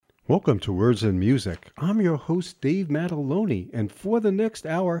Welcome to Words and Music. I'm your host, Dave Mataloni, and for the next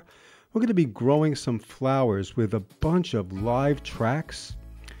hour, we're going to be growing some flowers with a bunch of live tracks,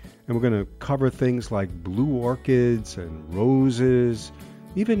 and we're going to cover things like blue orchids and roses,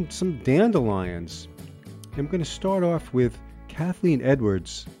 even some dandelions. I'm going to start off with Kathleen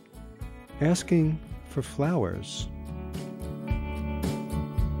Edwards asking for flowers.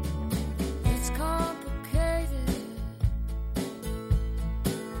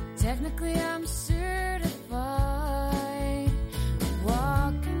 Technically, I'm certified.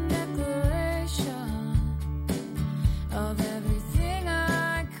 Walking declaration of everything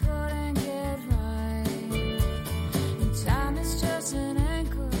I couldn't get right. And time is just an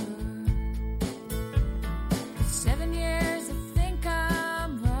anchor. 7 years, I think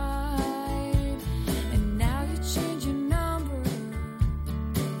I'm right. And now you change your number.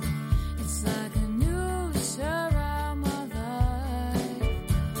 It's like a noose around my life.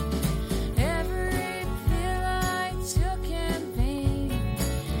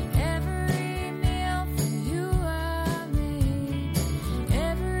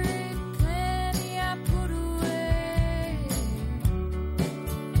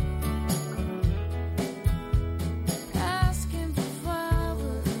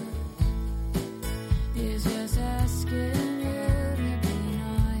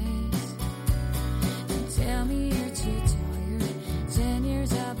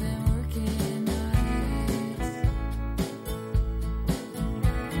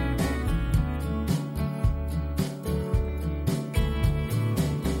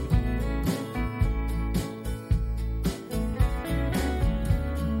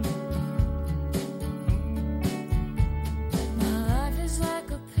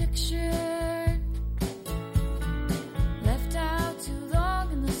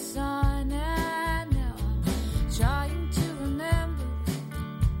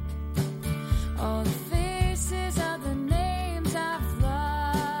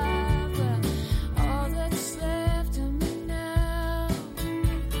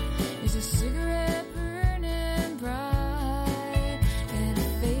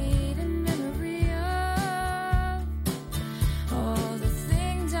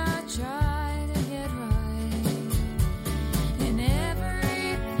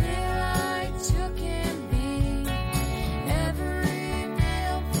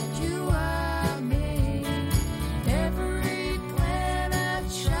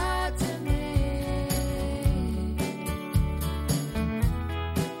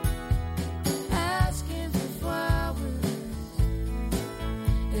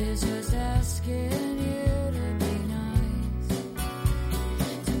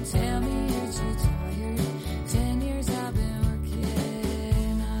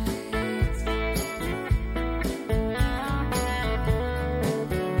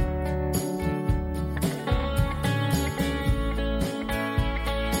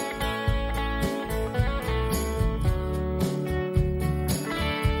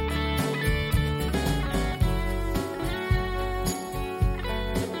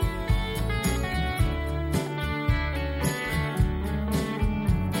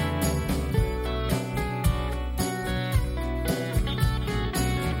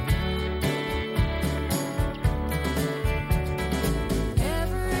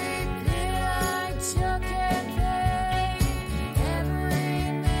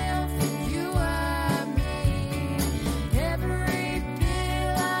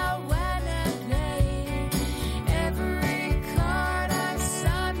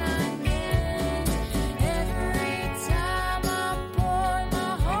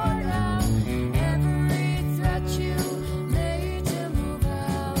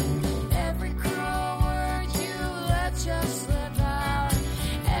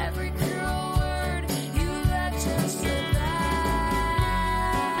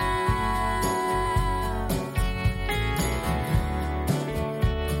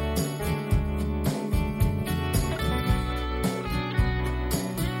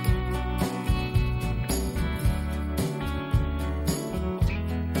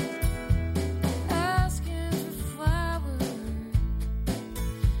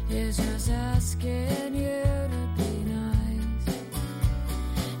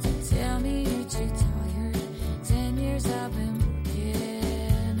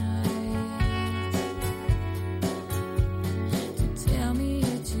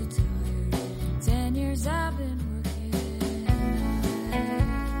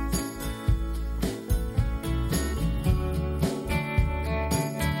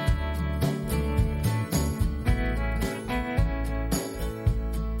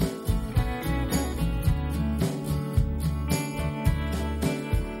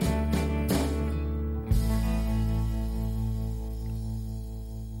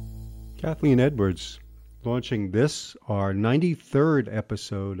 Kathleen Edwards launching this, our 93rd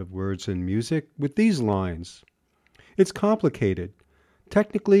episode of Words and Music, with these lines. It's complicated.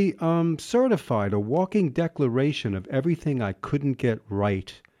 Technically, I'm certified, a walking declaration of everything I couldn't get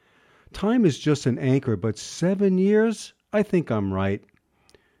right. Time is just an anchor, but 7 years? I think I'm right.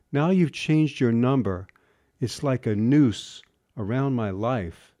 Now you've changed your number. It's like a noose around my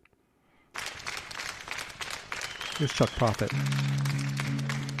life. Here's Chuck Prophet.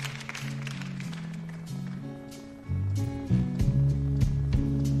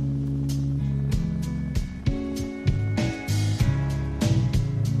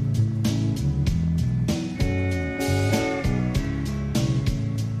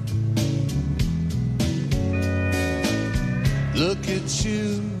 Look at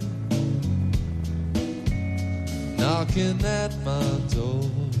you knocking at my door.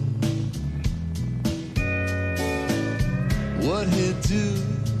 What he'd do,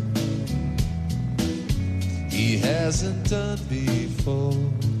 he hasn't done before.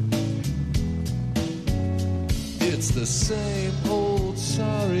 It's the same old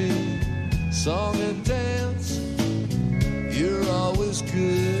sorry song and dance. You're always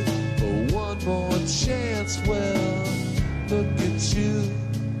good for one more chance. Well, look at you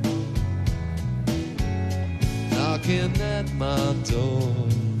knocking at my door.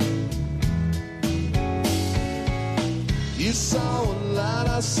 You saw a light,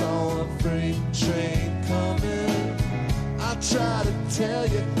 I saw a freight train coming. I tried to tell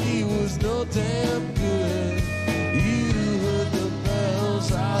you he was no damn good. You heard the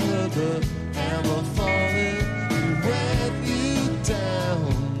bells, I heard the hammer falling. He ran you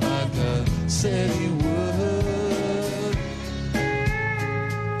down like I said he would.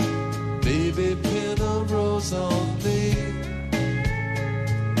 Baby, pin a rose on me.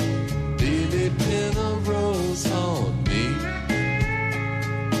 Baby, pin a rose on me.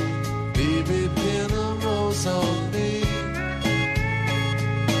 Baby, pin a rose on me.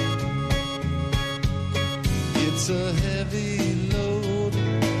 It's a heavy load.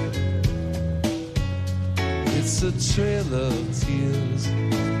 It's a trail of tears.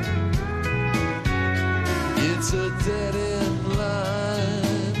 It's a dead-end line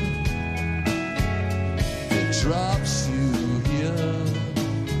that drops you here.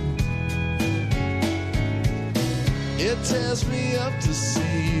 It tears me up to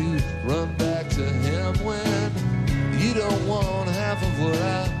see you run back to him when you don't want half of what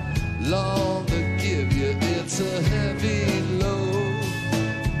I long to give you. It's a heavy load.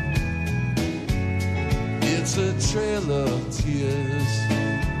 It's a trail of tears.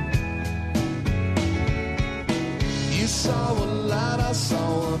 You saw a light, I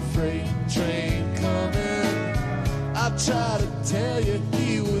saw a freight train coming. I tried to tell you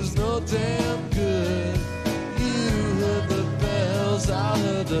he was no damn good. I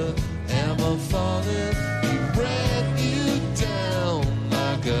heard the hammer falling. He ran you down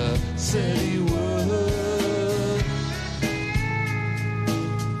like I said he would.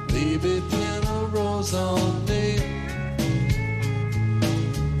 Baby, pin a rose on me.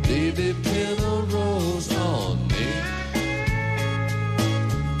 Baby, pin a rose on me.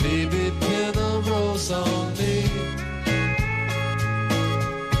 Baby, pin a rose on me.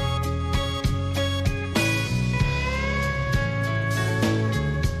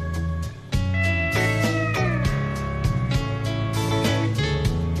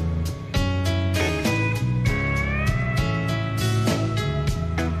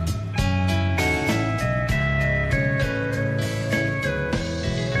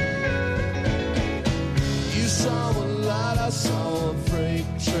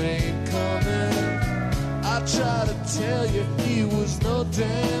 Tell you he was no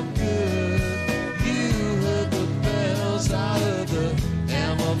damn good. You heard the bells, I heard the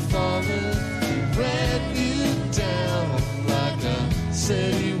hammer falling. He ran you down like I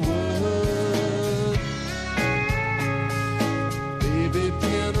said he would. Baby,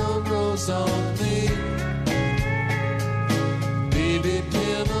 pin a rose on me. Baby,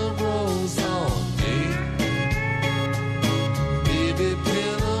 pin a rose on me. Baby,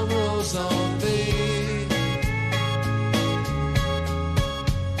 pin a rose on me.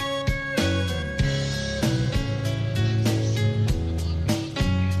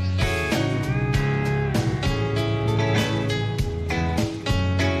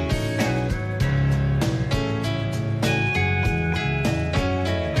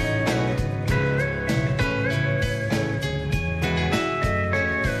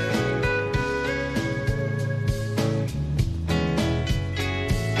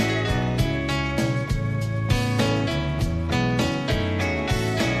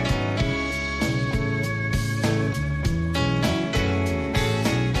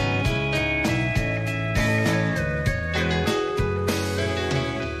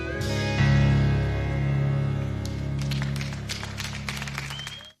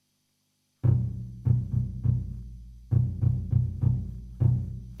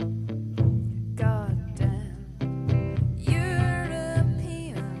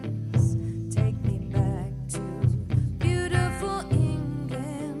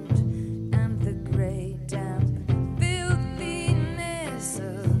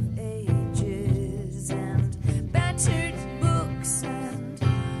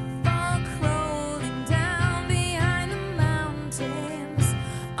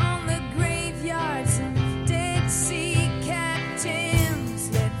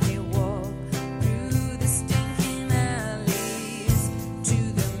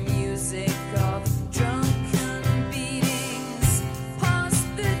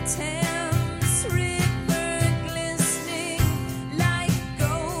 Thames River glistening like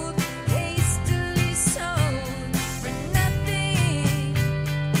gold, hastily sold for nothing,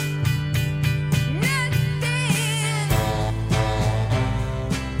 nothing.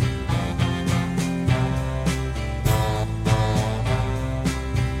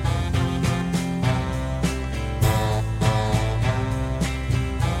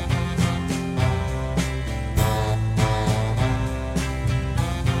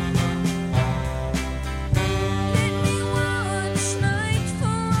 Let me watch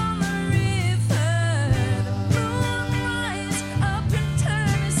nightfall on the river, the moon rise up and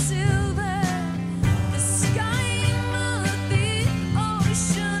turn to silver, the sky move, the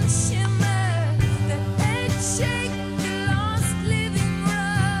ocean shimmer, the head shake, the lost living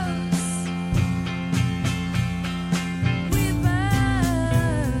rose.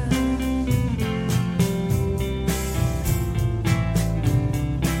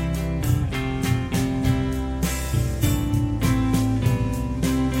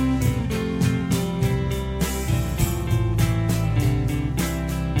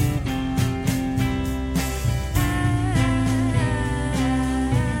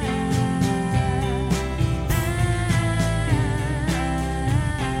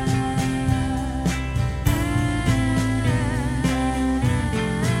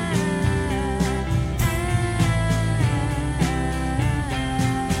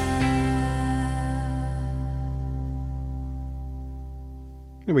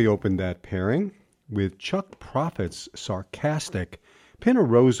 And we opened that pairing with Chuck Prophet's sarcastic Pin a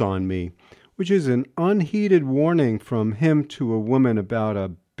Rose on Me, which is an unheeded warning from him to a woman about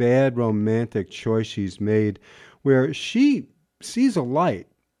a bad romantic choice she's made, where she sees a light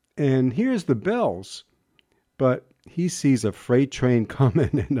and hears the bells, but he sees a freight train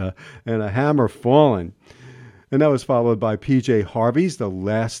coming and a hammer falling. And that was followed by P.J. Harvey's The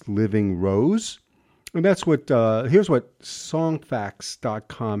Last Living Rose. And that's what, here's what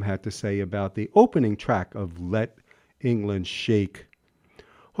songfacts.com had to say about the opening track of Let England Shake.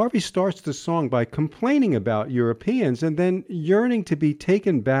 Harvey starts the song by complaining about Europeans and then yearning to be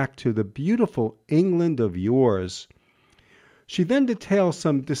taken back to the beautiful England of yours. She then details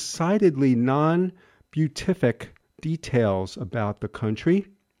some decidedly non-beatific details about the country,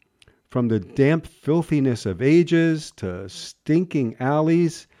 from the damp filthiness of ages to stinking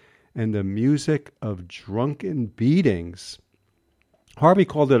alleys and the music of drunken beatings. Harvey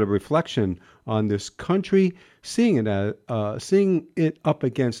called it a reflection on this country, seeing it up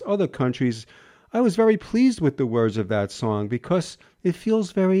against other countries. I was very pleased with the words of that song because it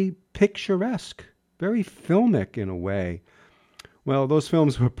feels very picturesque, very filmic in a way. Well, those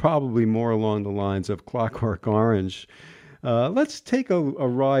films were probably more along the lines of Clockwork Orange. Let's take a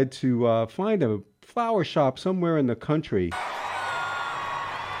ride to find a flower shop somewhere in the country.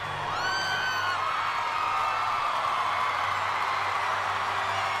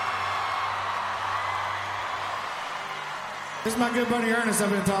 This is my good buddy Ernest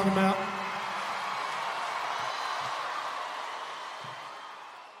I've been talking about.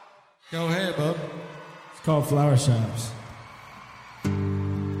 Go ahead, bub. It's called Flower Shops.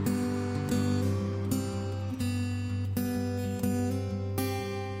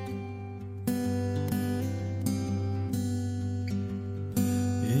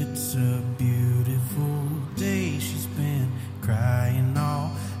 It's a beautiful day. She's been crying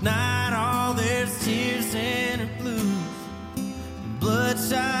all night. All there's tears in her blues,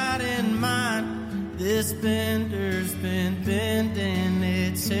 bloodshot in mine. This bender's been bending,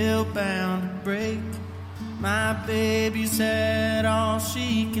 it's hellbound to break. My baby's had all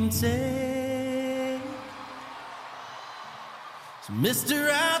she can take. So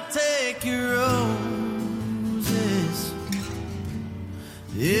mister, I'll take your roses.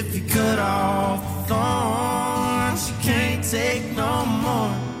 If you cut off the thorns, you can't take no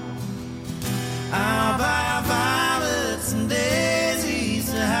more. I'll buy violets and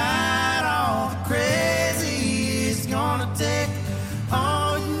daisies to hide all the crazy. It's gonna take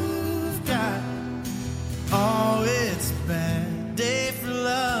all you've got. Oh, it's a bad day for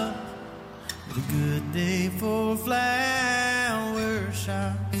love, but a good day for flower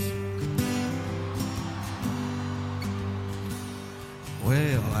shops.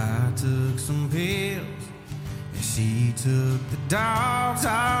 Well, I took some pills, and she took the dogs.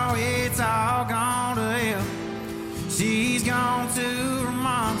 Oh, it's all gone to hell. She's gone to her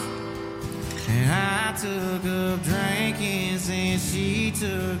mom's, and I took up drinking since she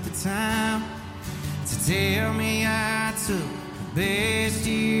took the time to tell me I took the best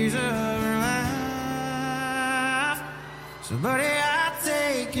years of her life. So, buddy, I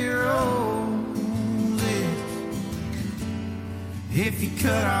take your roses. If you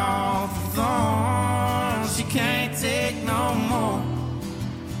cut off the thorns, she can't take no more.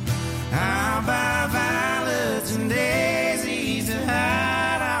 I'll buy violets and daisies to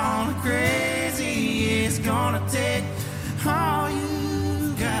hide on the crazy. It's gonna take all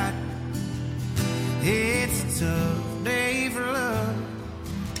you got. It's a tough day for love,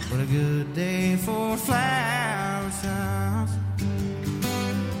 but a good day for flower showers.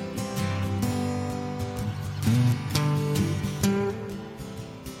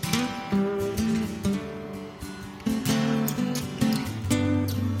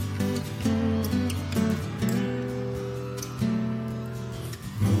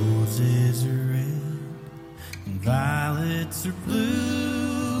 Roses are red and violets are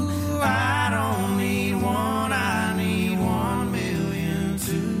blue. I don't need one, I need 1,000,000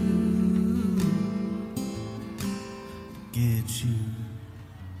 to get you.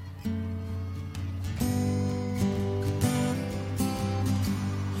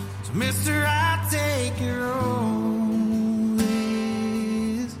 So mister, I take your own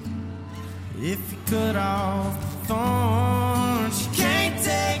ways. If you cut off the thorns, you can't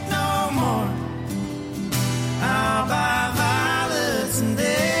take no more. I'll buy violets and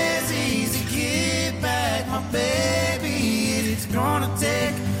daisies to get back my baby. It's gonna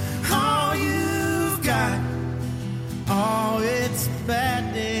take all you've got. Oh, it's a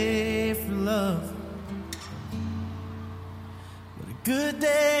bad day for love, but a good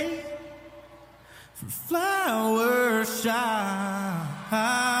day for flower showers.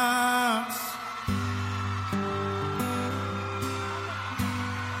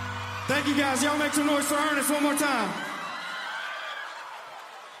 Thank you guys. Y'all make some noise for Ernest one more time.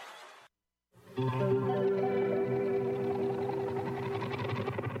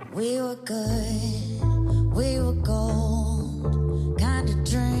 We were good, we were gold, kind of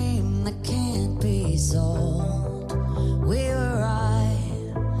dream that can't be sold. We were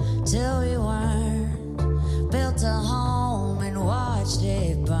right till we weren't, built a home and watched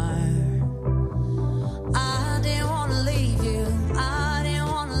it burn. I didn't want to leave you, I didn't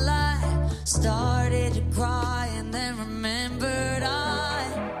want to lie, started to cry and then remembered I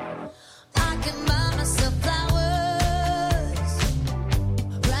can buy myself flowers,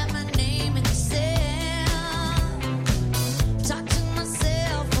 write my name in the sand, talk to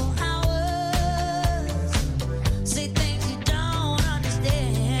myself for hours, say things you don't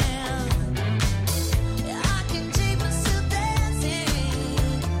understand. Yeah, I can take myself dancing,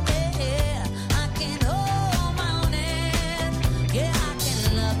 yeah, I can hold my own hand, yeah, I can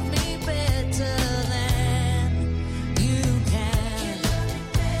love me better than you can.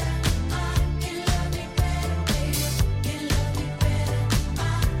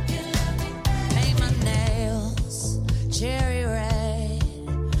 Paint my nails cherry red,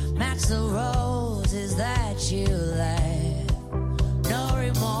 match the roses that you left. No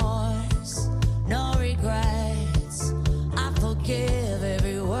remorse, no regrets, I forgive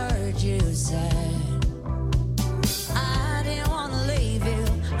every word you said. I didn't want to leave you,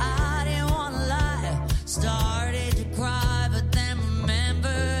 I didn't want to lie, started to cry but then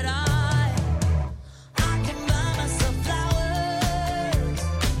remembered I can buy myself flowers,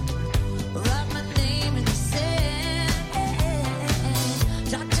 write my name in the sand,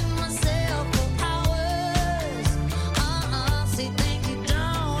 talk to myself for hours, say things you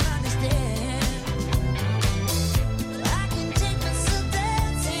don't understand. I can take myself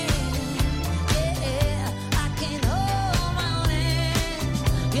dancing, yeah, I can hold my own hand,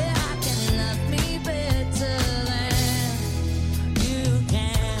 yeah, I can love me better than you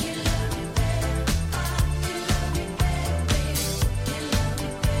can.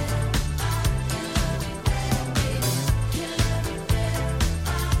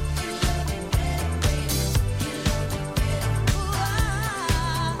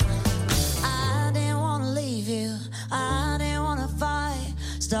 I didn't want to leave you, I didn't want to fight,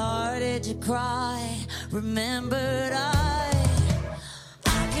 started to cry, remembered I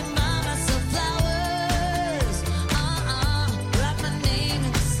can buy myself flowers, write my name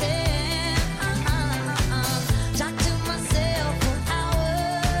in the sand, talk to myself for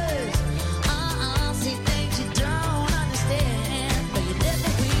hours, say things you don't understand, but you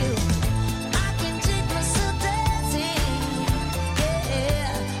never will. I can take myself dancing,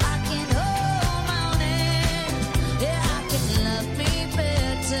 yeah, I can hold my own hand, yeah, I can love me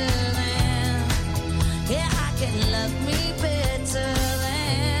better than, yeah, I can love me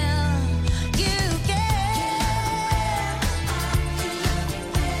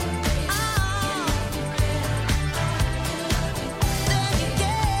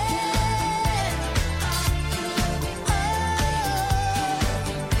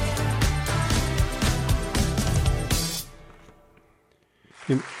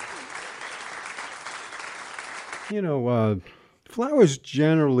Flowers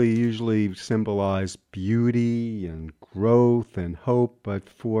generally usually symbolize beauty and growth and hope, but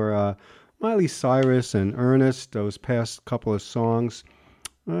for Miley Cyrus and Ernest, those past couple of songs,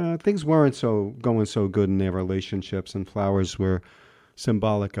 things weren't going so good in their relationships, and flowers were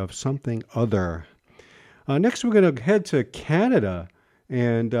symbolic of something other. Next, we're going to head to Canada,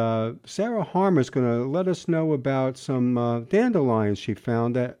 and Sarah Harmer is going to let us know about some dandelions she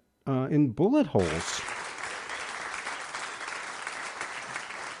found in bullet holes.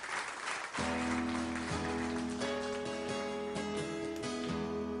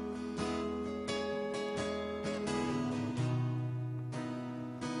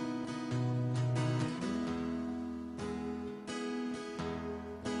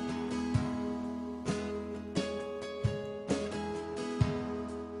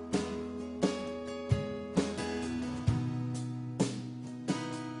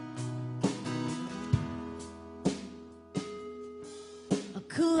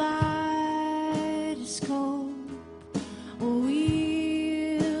 Kaleidoscope, a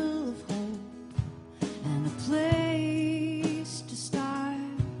wheel of hope, and a place to start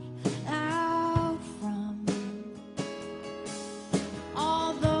out from.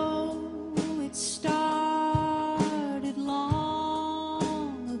 Although it started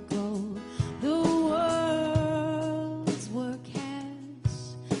long ago, the world's work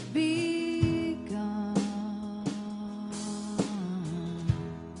has begun.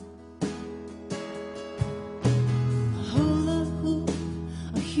 Hula hoop,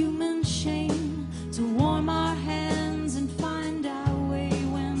 a human chain to warm our hands and find our way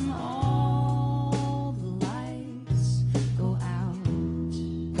when all the lights go out.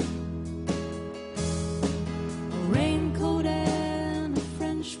 A raincoat and a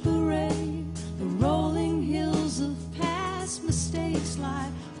French beret, the rolling hills of past mistakes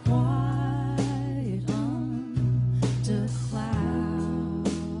lie quiet under cloud.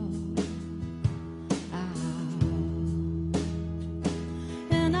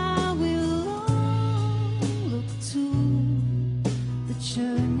 And I will long look to the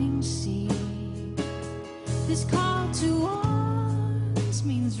churning sea. This call to arms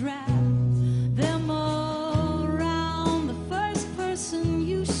means wrap them around the first person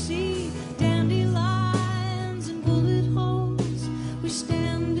you see. Dandelions and bullet holes, we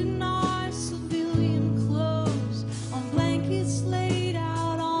stand in our civilian clothes on blankets laid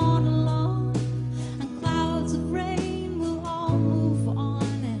out on a lawn, and clouds of rain will all move on.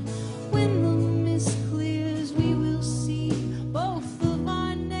 And when the mist clears, we will see both of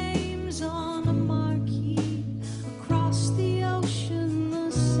our names on a marquee across the ocean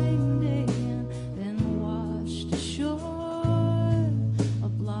the same day, and then washed ashore a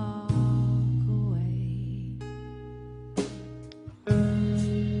block away.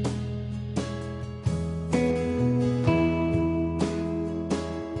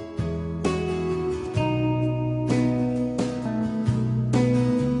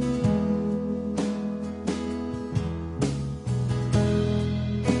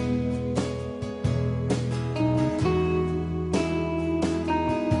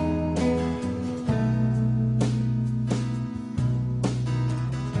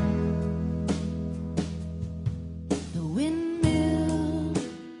 The windmill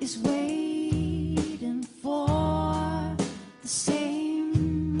is waiting for the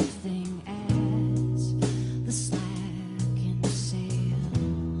same thing as the slackened sail.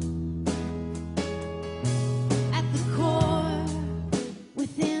 At the core,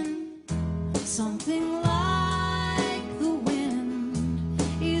 within, something like the wind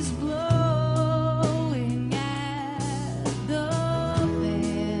is blowing at the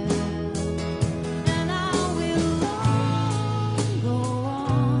veil. And I will long go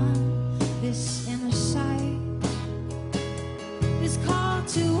on this inner sight. This call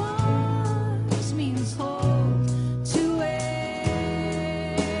to arms means hold to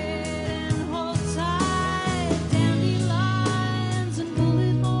it and hold tight. Dandelions and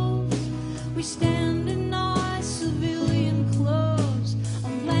bullet holes, we stand in our civilian clothes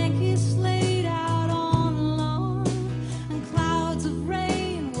on blankets laid out on the lawn, and clouds of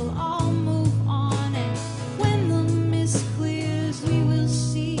rain will all move on. And when the mist clears, we will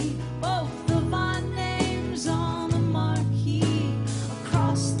see both of our names on a marquee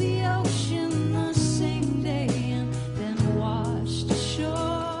across the ocean the same day, and then washed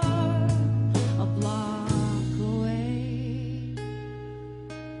ashore a block away.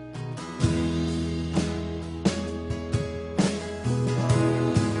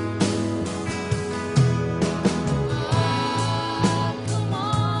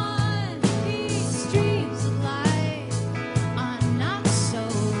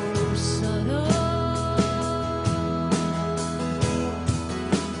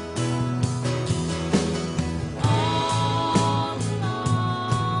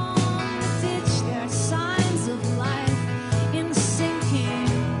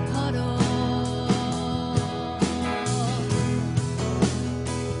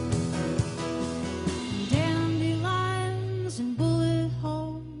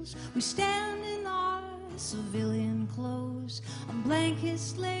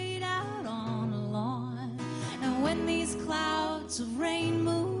 kiss laid out on a lawn. And when these clouds of rain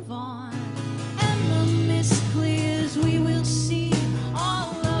move on and the mist clears, we will see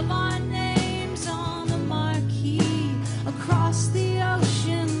all of our names on the marquee across the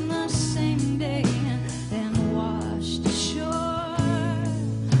ocean the same day, then washed ashore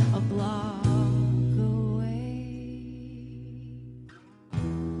a block away.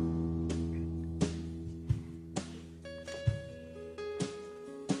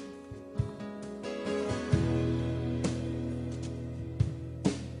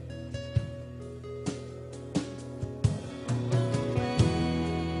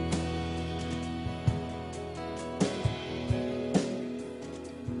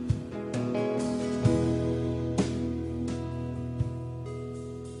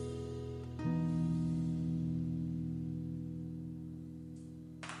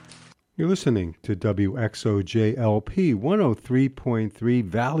 You're listening to WXOJLP 103.3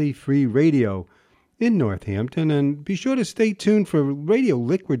 Valley Free Radio in Northampton, and be sure to stay tuned for Radio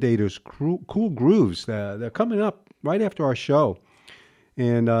Liquidator's Cool Grooves. They're coming up right after our show.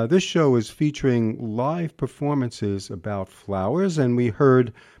 And this show is featuring live performances about flowers, and we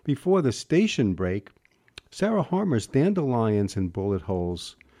heard before the station break Sarah Harmer's Dandelions and Bullet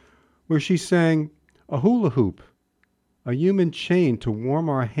Holes, where she sang a hula hoop, a human chain to warm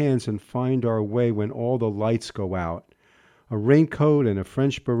our hands and find our way when all the lights go out, a raincoat and a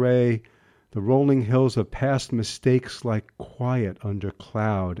French beret, the rolling hills of past mistakes like quiet under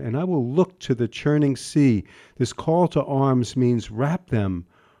cloud, and I will look to the churning sea. This call to arms means wrap them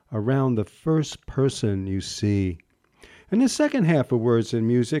around the first person you see. In the second half of Words and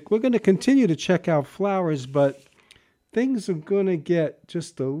Music, we're going to continue to check out flowers, but things are going to get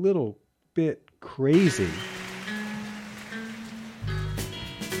just a little bit crazy.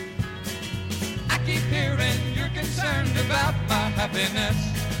 Keep hearing you're concerned about my happiness,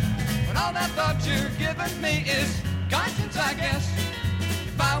 when all that thought you're giving me is conscience, I guess.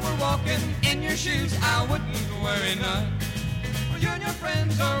 If I were walking in your shoes, I wouldn't worry none. Well, you and your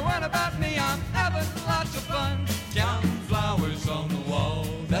friends are worried about me, I'm having lots of fun. Counting flowers on the wall,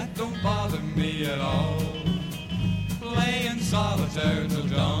 that don't bother me at all. Playing solitaire till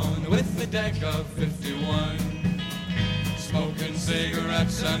dawn with the deck of 51. Smoking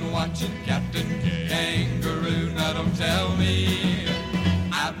cigarettes and watching Captain Kangaroo. Now don't tell me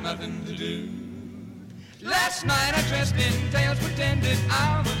I've nothing to do. Last night I dressed in tails, pretended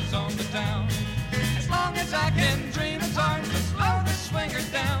I was on the town. As long as I can dream, it's hard to slow the swingers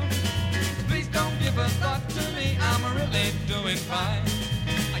down. Please don't give a thought to me, I'm really doing fine.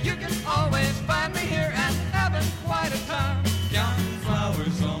 You can always find me here and having quite a time. Counting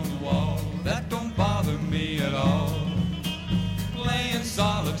flowers on the wall, that don't bother me at all. Playing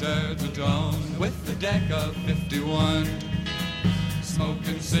solitaire till dawn with the deck of 51.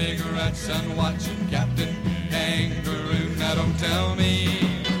 Smoking cigarettes and watching Captain Kangaroo. Now don't tell me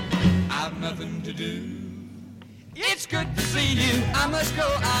I've nothing to do. It's good to see you, I must go,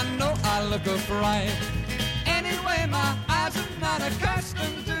 I know I look a fright. Anyway, my eyes are not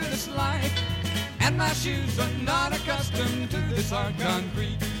accustomed to this light, and my shoes are not accustomed to this hard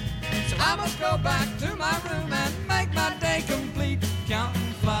concrete. So I must go back to my room and make my day complete.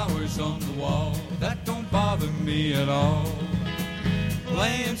 Counting flowers on the wall, that don't bother me at all.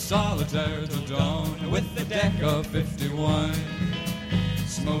 Playing solitaire till dawn with the deck of 51.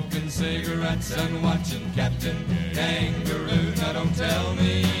 Smoking cigarettes and watching Captain Kangaroo. Now don't tell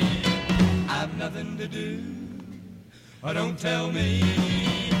me I've nothing to do. Or don't tell me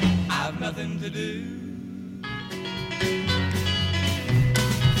I've nothing to do.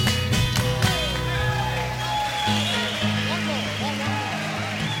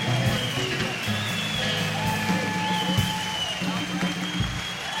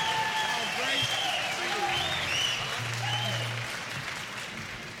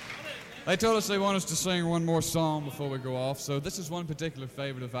 They told us they want us to sing one more song before we go off, so this is one particular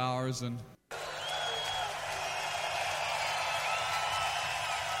favorite of ours, and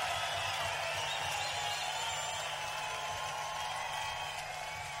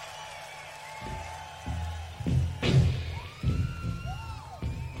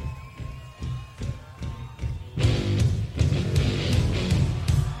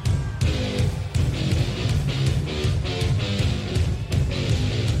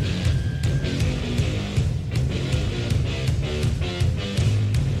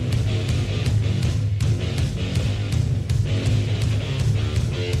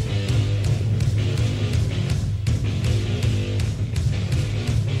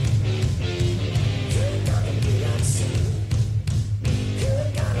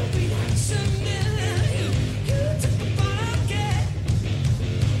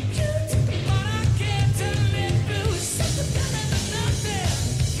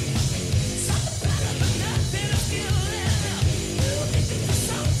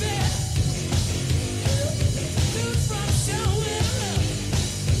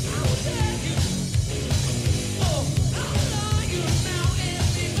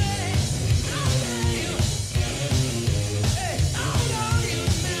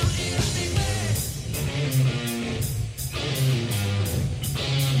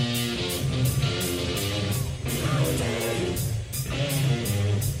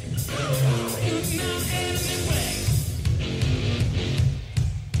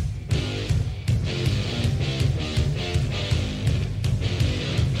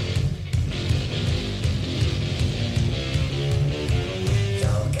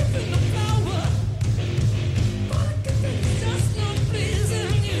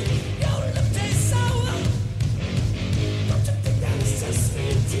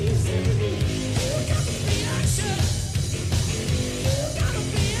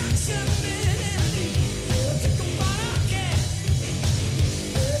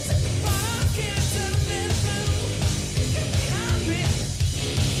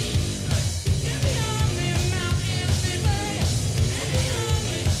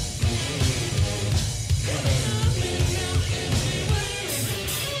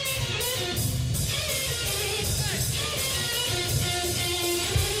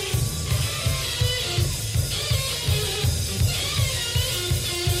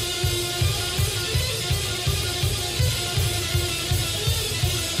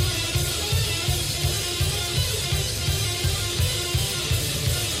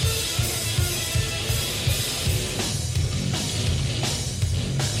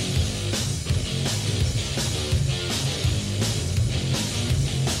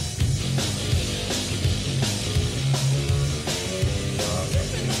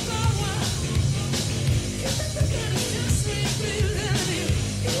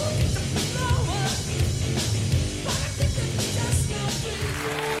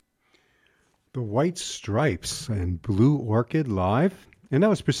White Stripes and Blue Orchid live. And that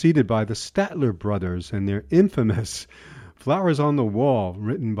was preceded by the Statler Brothers and their infamous Flowers on the Wall,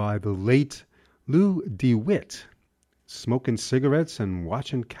 written by the late Lou DeWitt. Smoking cigarettes and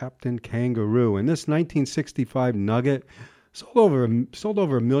watching Captain Kangaroo. And this 1965 nugget sold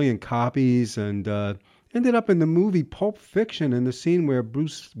over 1 million copies and ended up in the movie Pulp Fiction in the scene where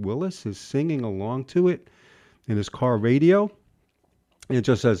Bruce Willis is singing along to it in his car radio. And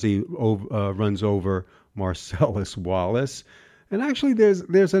just as he runs over Marcellus Wallace. And actually,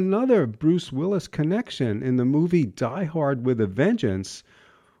 there's another Bruce Willis connection in the movie Die Hard with a Vengeance.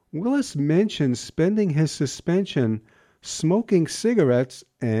 Willis mentions spending his suspension smoking cigarettes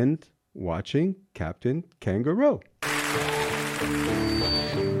and watching Captain Kangaroo.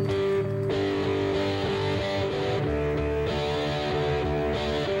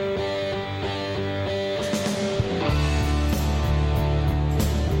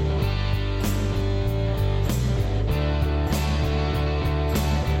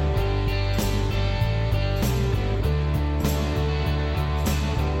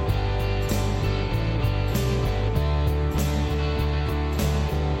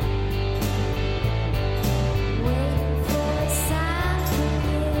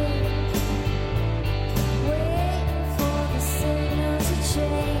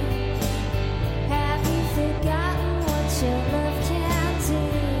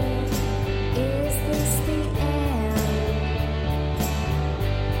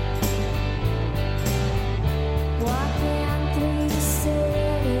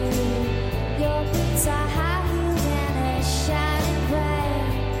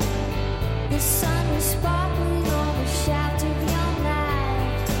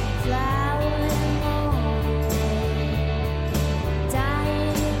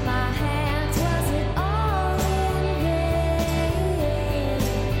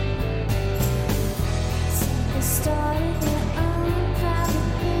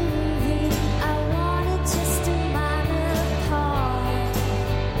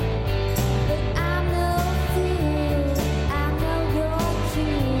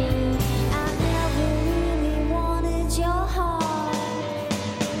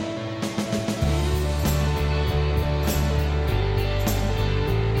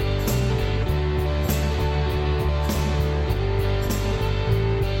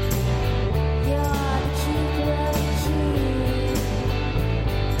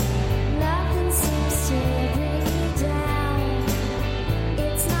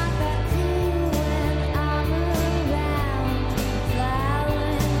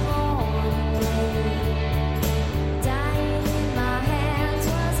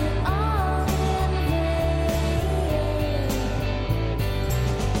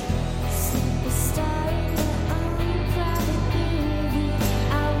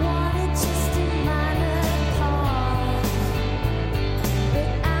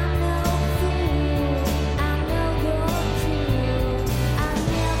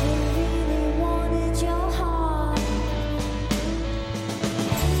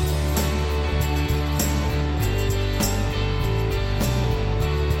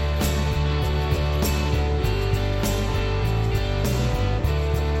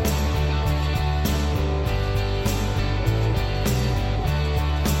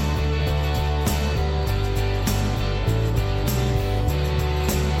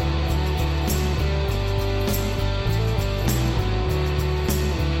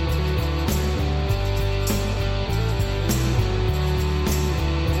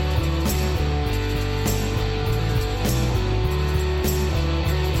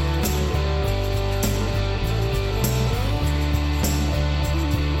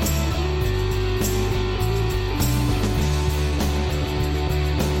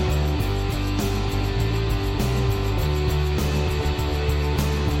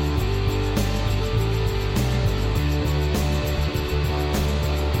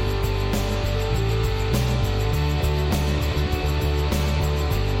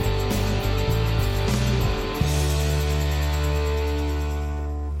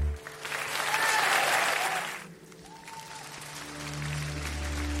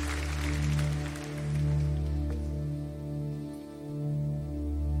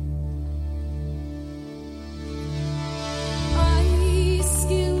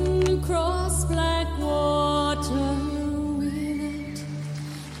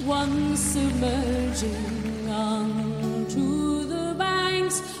 submerging onto the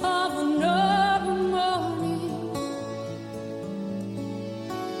banks of another morning.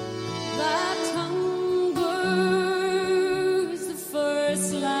 That hungers the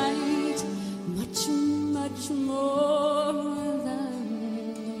first light much, much more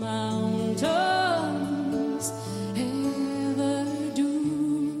than the mountain.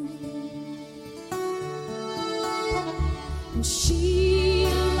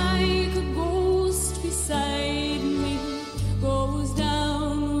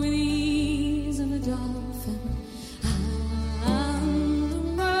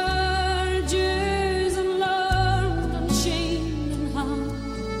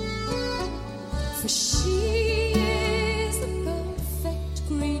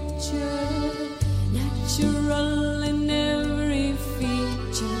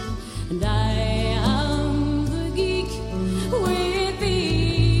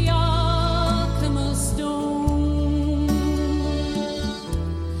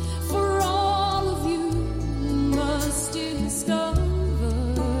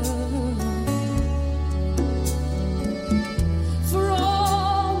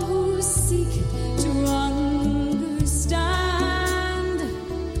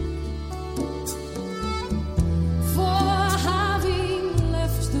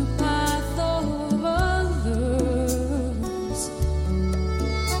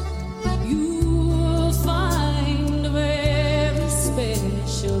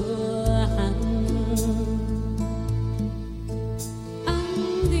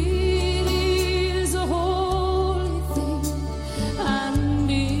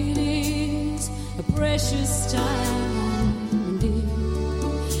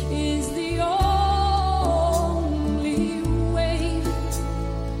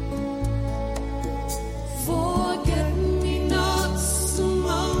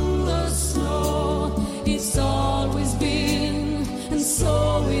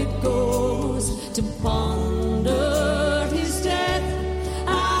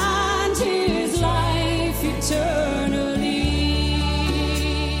 his life eternally.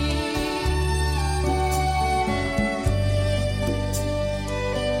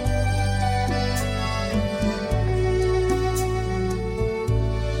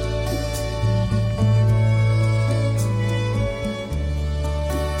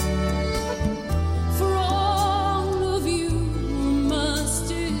 For all of you must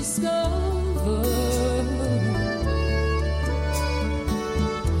discover,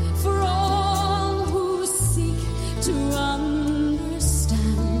 for all who seek to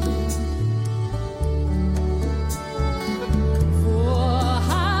understand, for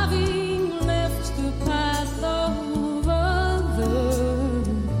having left the path of others,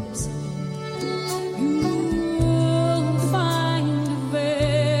 you will find a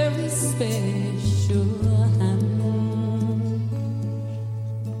very special hand.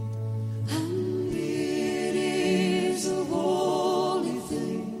 And it is a holy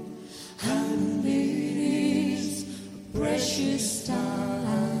thing, and it is a precious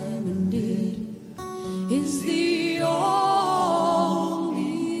time, and it is the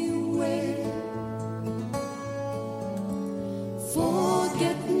only way.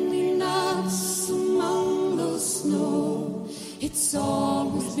 Forget-me-nots among the snow, it's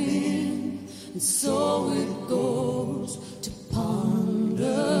always been, and so it goes, to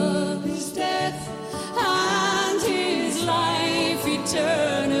ponder his death and his life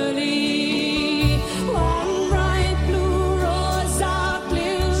eternally. One bright blue rose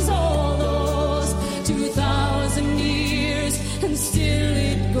outlives all those 2,000 years, and still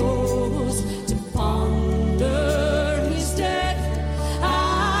it goes, to ponder his death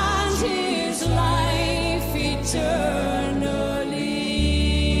and his life eternally.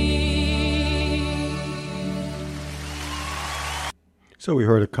 So we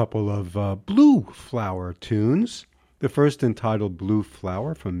heard a couple of Blue Flower tunes. The first entitled Blue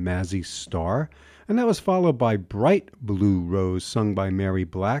Flower from Mazzy Star, and that was followed by Bright Blue Rose, sung by Mary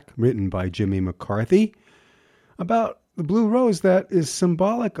Black, written by Jimmy McCarthy, about the blue rose that is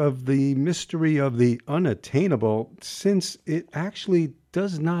symbolic of the mystery of the unattainable, since it actually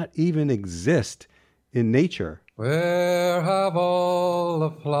does not even exist in nature. Where have all the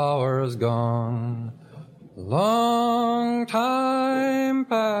flowers gone? Long time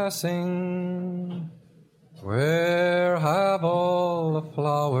passing. Where have all the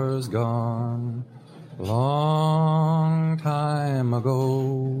flowers gone? Long time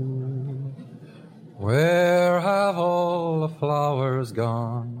ago. Where have all the flowers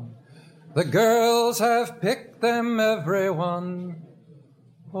gone? The girls have picked them, everyone.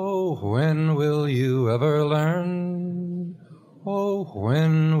 Oh, when will you ever learn? Oh,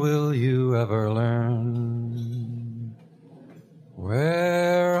 when will you ever learn?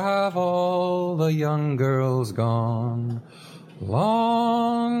 Where have all the young girls gone?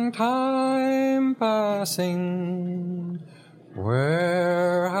 Long time passing.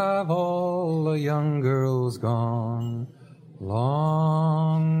 Where have all the young girls gone?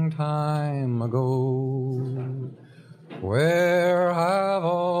 Long time ago. Where have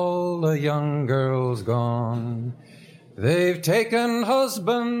all the young girls gone? They've taken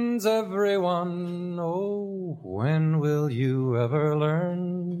husbands, everyone. Oh, when will you ever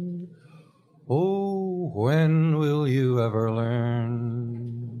learn? Oh, when will you ever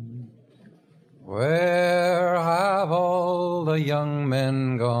learn? Where have all the young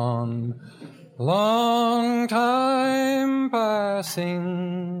men gone? Long time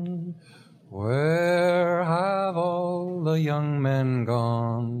passing. Where have all the young men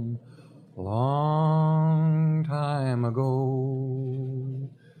gone? Long time ago.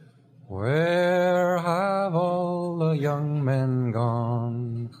 Where have all the young men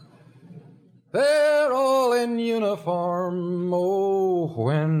gone? They're all in uniform. Oh,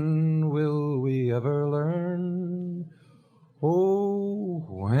 when will we ever learn? Oh,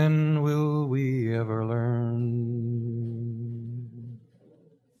 when will we ever learn?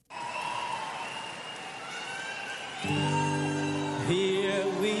 Here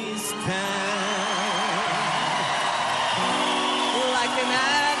we stand, like an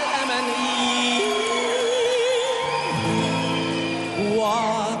Adam and Eve,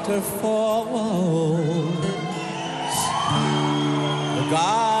 waterfalls, the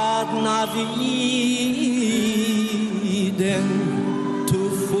Garden of Eden, two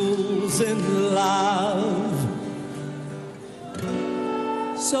fools in love,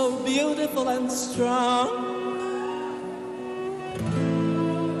 so beautiful and strong.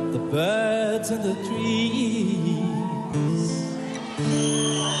 Birds and the trees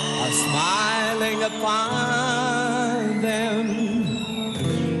are smiling upon them.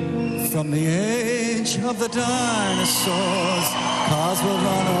 From the age of the dinosaurs, cars will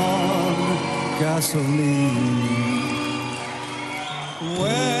run on gasoline.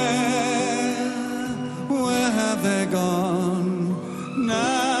 Where have they gone?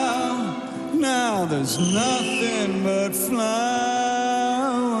 Now there's nothing but flowers.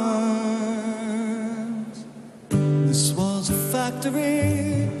 This was a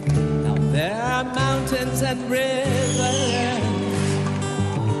factory. Now there are mountains and rivers.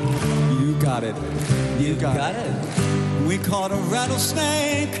 You got it. You got it. We caught a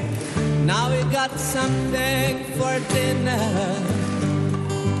rattlesnake. Now we got something for dinner.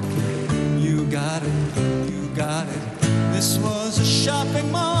 You got it. You got it. This was a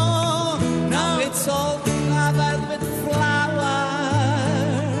shopping mall. Now it's all covered with flowers.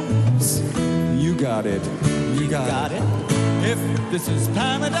 You got it. You got it. If this is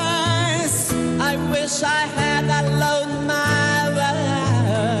paradise, I wish I had alone my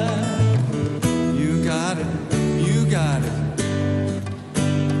life. You got it. You got it.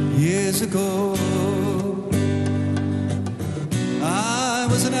 Years ago, I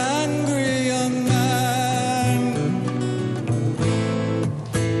was an angry young man.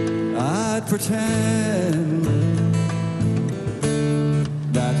 I'd pretend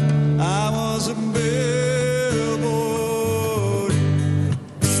that I was a billboard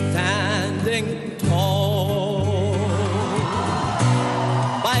standing tall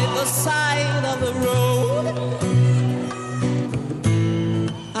by the side of the road.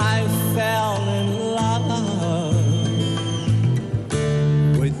 I fell in love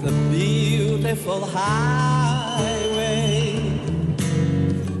with the beautiful highway.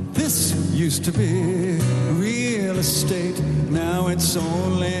 This used to be real estate. Now it's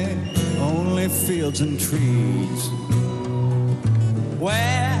only fields and trees.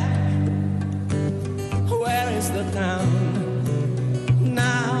 Where is the town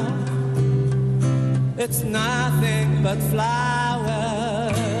now? It's nothing but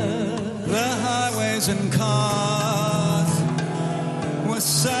flowers. The highways and cars were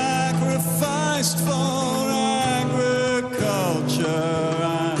sacrificed for agriculture.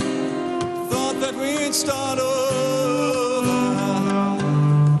 I thought that we'd start over,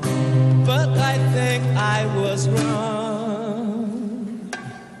 but I think I was wrong.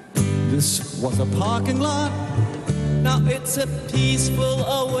 This was a parking lot. Now it's a peaceful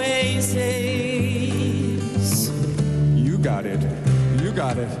oasis. You got it. You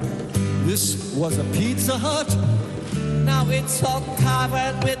got it. This was a Pizza Hut. Now it's all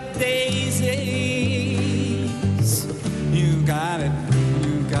covered with daisies. You got it.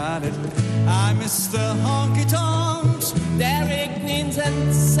 You got it. I miss the honky-tonks, Dairy Queens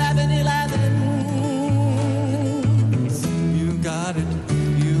and 7-Elevens. You got it.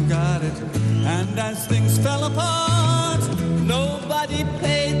 You got it. And as things fell apart, nobody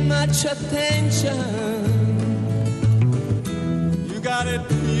paid much attention. You got it.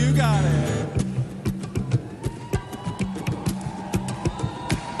 You got it.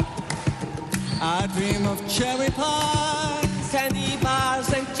 I dream of cherry pies, candy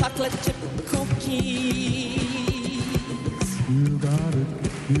bars, and chocolate chip cookies. You got it.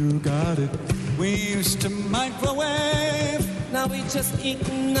 You got it. We used to microwave. Now we just eat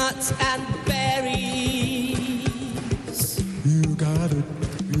nuts and berries. You got it.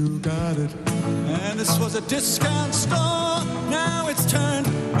 You got it. And this was a discount store. Now it's turned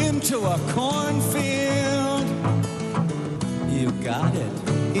into a cornfield. You got it.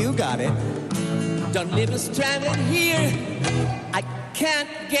 You got it. Don't leave us stranded here. I can't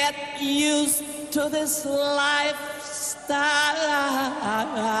get used to this lifestyle.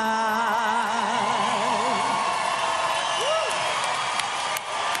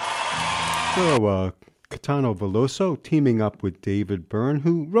 So, Caetano Veloso teaming up with David Byrne,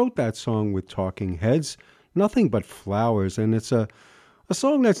 who wrote that song with Talking Heads, Nothing But Flowers. And it's a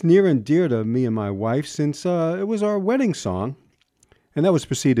song that's near and dear to me and my wife since it was our wedding song. And that was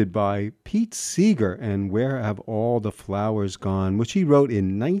preceded by Pete Seeger and Where Have All the Flowers Gone, which he wrote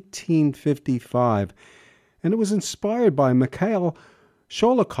in 1955. And it was inspired by Mikhail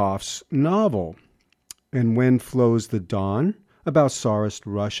Sholokov's novel, And When Flows the Don, about Tsarist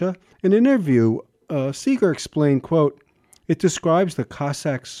Russia. In an interview, Seeger explained, quote, "It describes the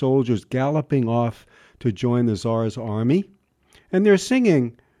Cossack soldiers galloping off to join the Tsar's army, and they're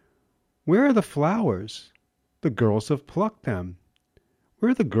singing, 'Where are the flowers? The girls have plucked them.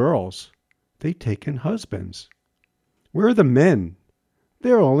 Where are the girls? They've taken husbands. Where are the men?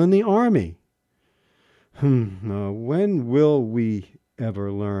 They're all in the army.' When will we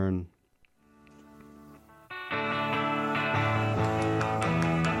ever learn?"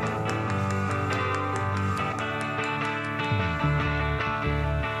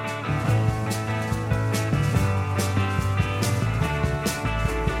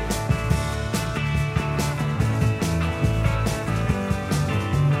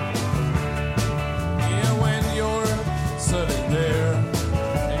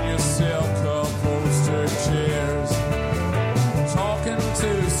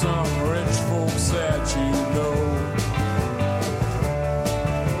 some rich folks that you know.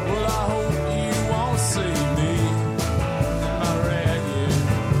 Well, I hope you won't see me in my ragged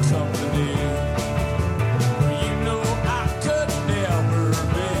company. You know I could never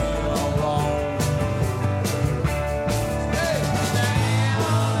be alone. Take me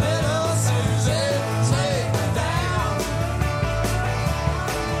down, little Susie, take me down.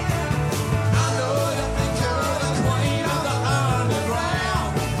 I know you think you're the queen of the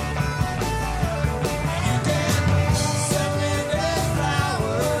underground. You can send me dead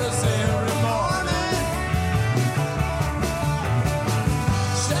flowers every morning.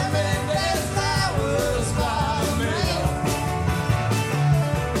 Send me dead flowers by the mail.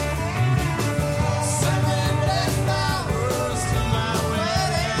 Send me dead flowers to my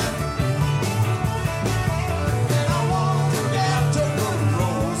wedding. And I won't forget to put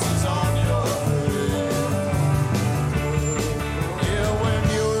roses on your grave. Yeah, when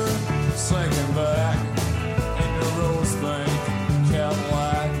you were sinking back in your Rosebank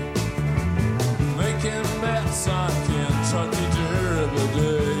Cadillac, making bets on Kentucky Derby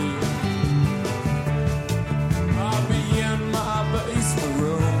Day, I'll be in my basement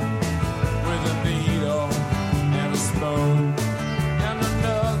room with a needle and a spoon and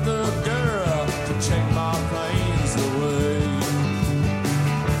another girl to take my pains away.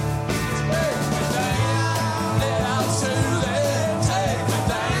 Take me down, little Susie, take me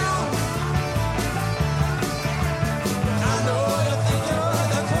down. I know you think you're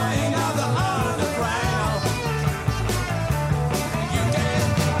the queen of the underground. You can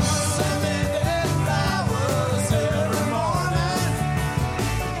send me dead flowers every morning.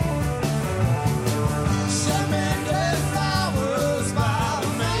 Send me dead flowers by the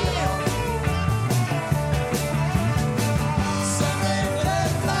mail. Send me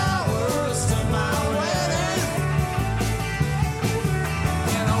dead flowers to my wedding.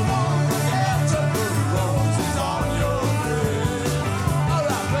 And I won't forget to put roses on your grave. All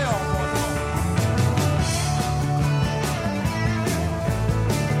right, play on one more.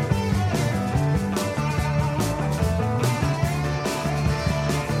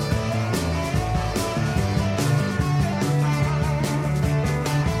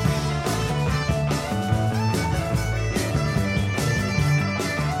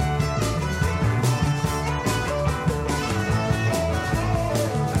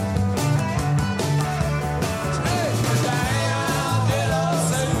 Take me down, little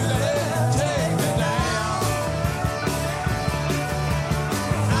Susie, take me down.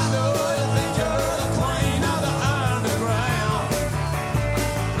 I know you think you're the queen of the underground.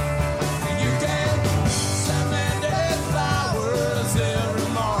 You can send me dead flowers every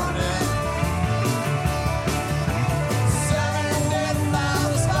morning. Send me dead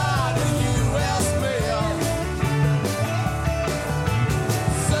flowers by the U.S. mail.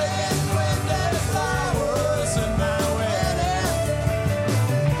 Saying with dead flowers in my wedding.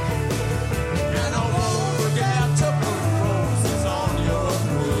 And I won't forget to put roses on your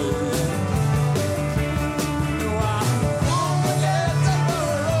grave. No, I won't forget to put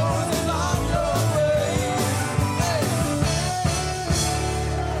roses on your grave. Hey.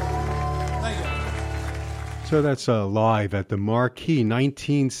 Thank you. So that's live at the Marquee,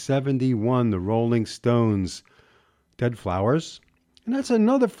 1971, the Rolling Stones, Dead Flowers. And that's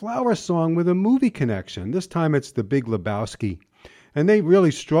another flower song with a movie connection. This time it's The Big Lebowski. And they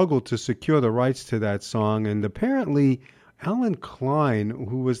really struggled to secure the rights to that song. And apparently Alan Klein,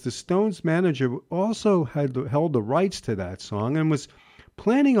 who was the Stones manager, also had held the rights to that song and was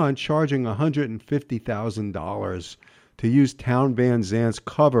planning on charging $150,000 to use Town Van Zant's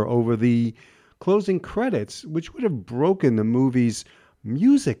cover over the closing credits, which would have broken the movie's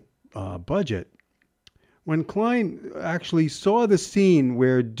music budget. When Klein actually saw the scene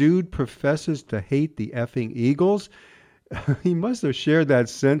where Dude professes to hate the effing Eagles, he must have shared that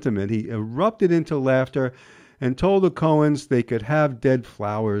sentiment. He erupted into laughter and told the Coens they could have Dead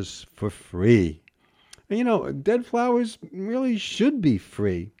Flowers for free. And you know, Dead Flowers really should be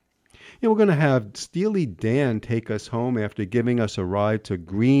free. You know, we're going to have Steely Dan take us home after giving us a ride to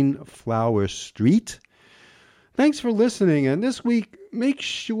Green Flower Street. Thanks for listening, and this week, make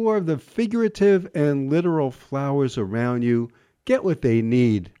sure the figurative and literal flowers around you get what they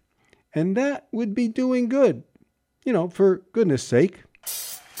need. And that would be doing good. You know, for goodness sake.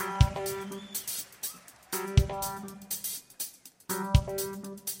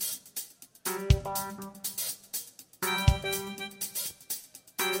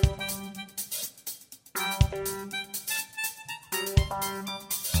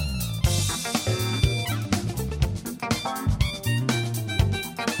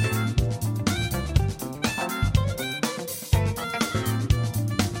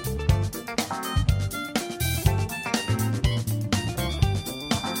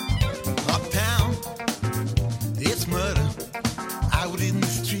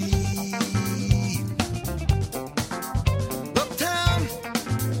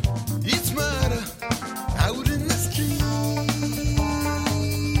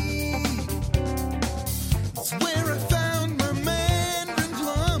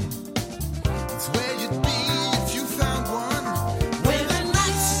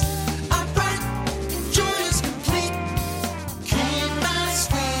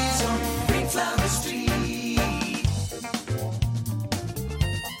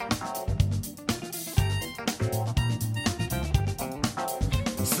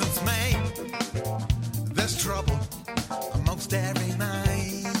 staring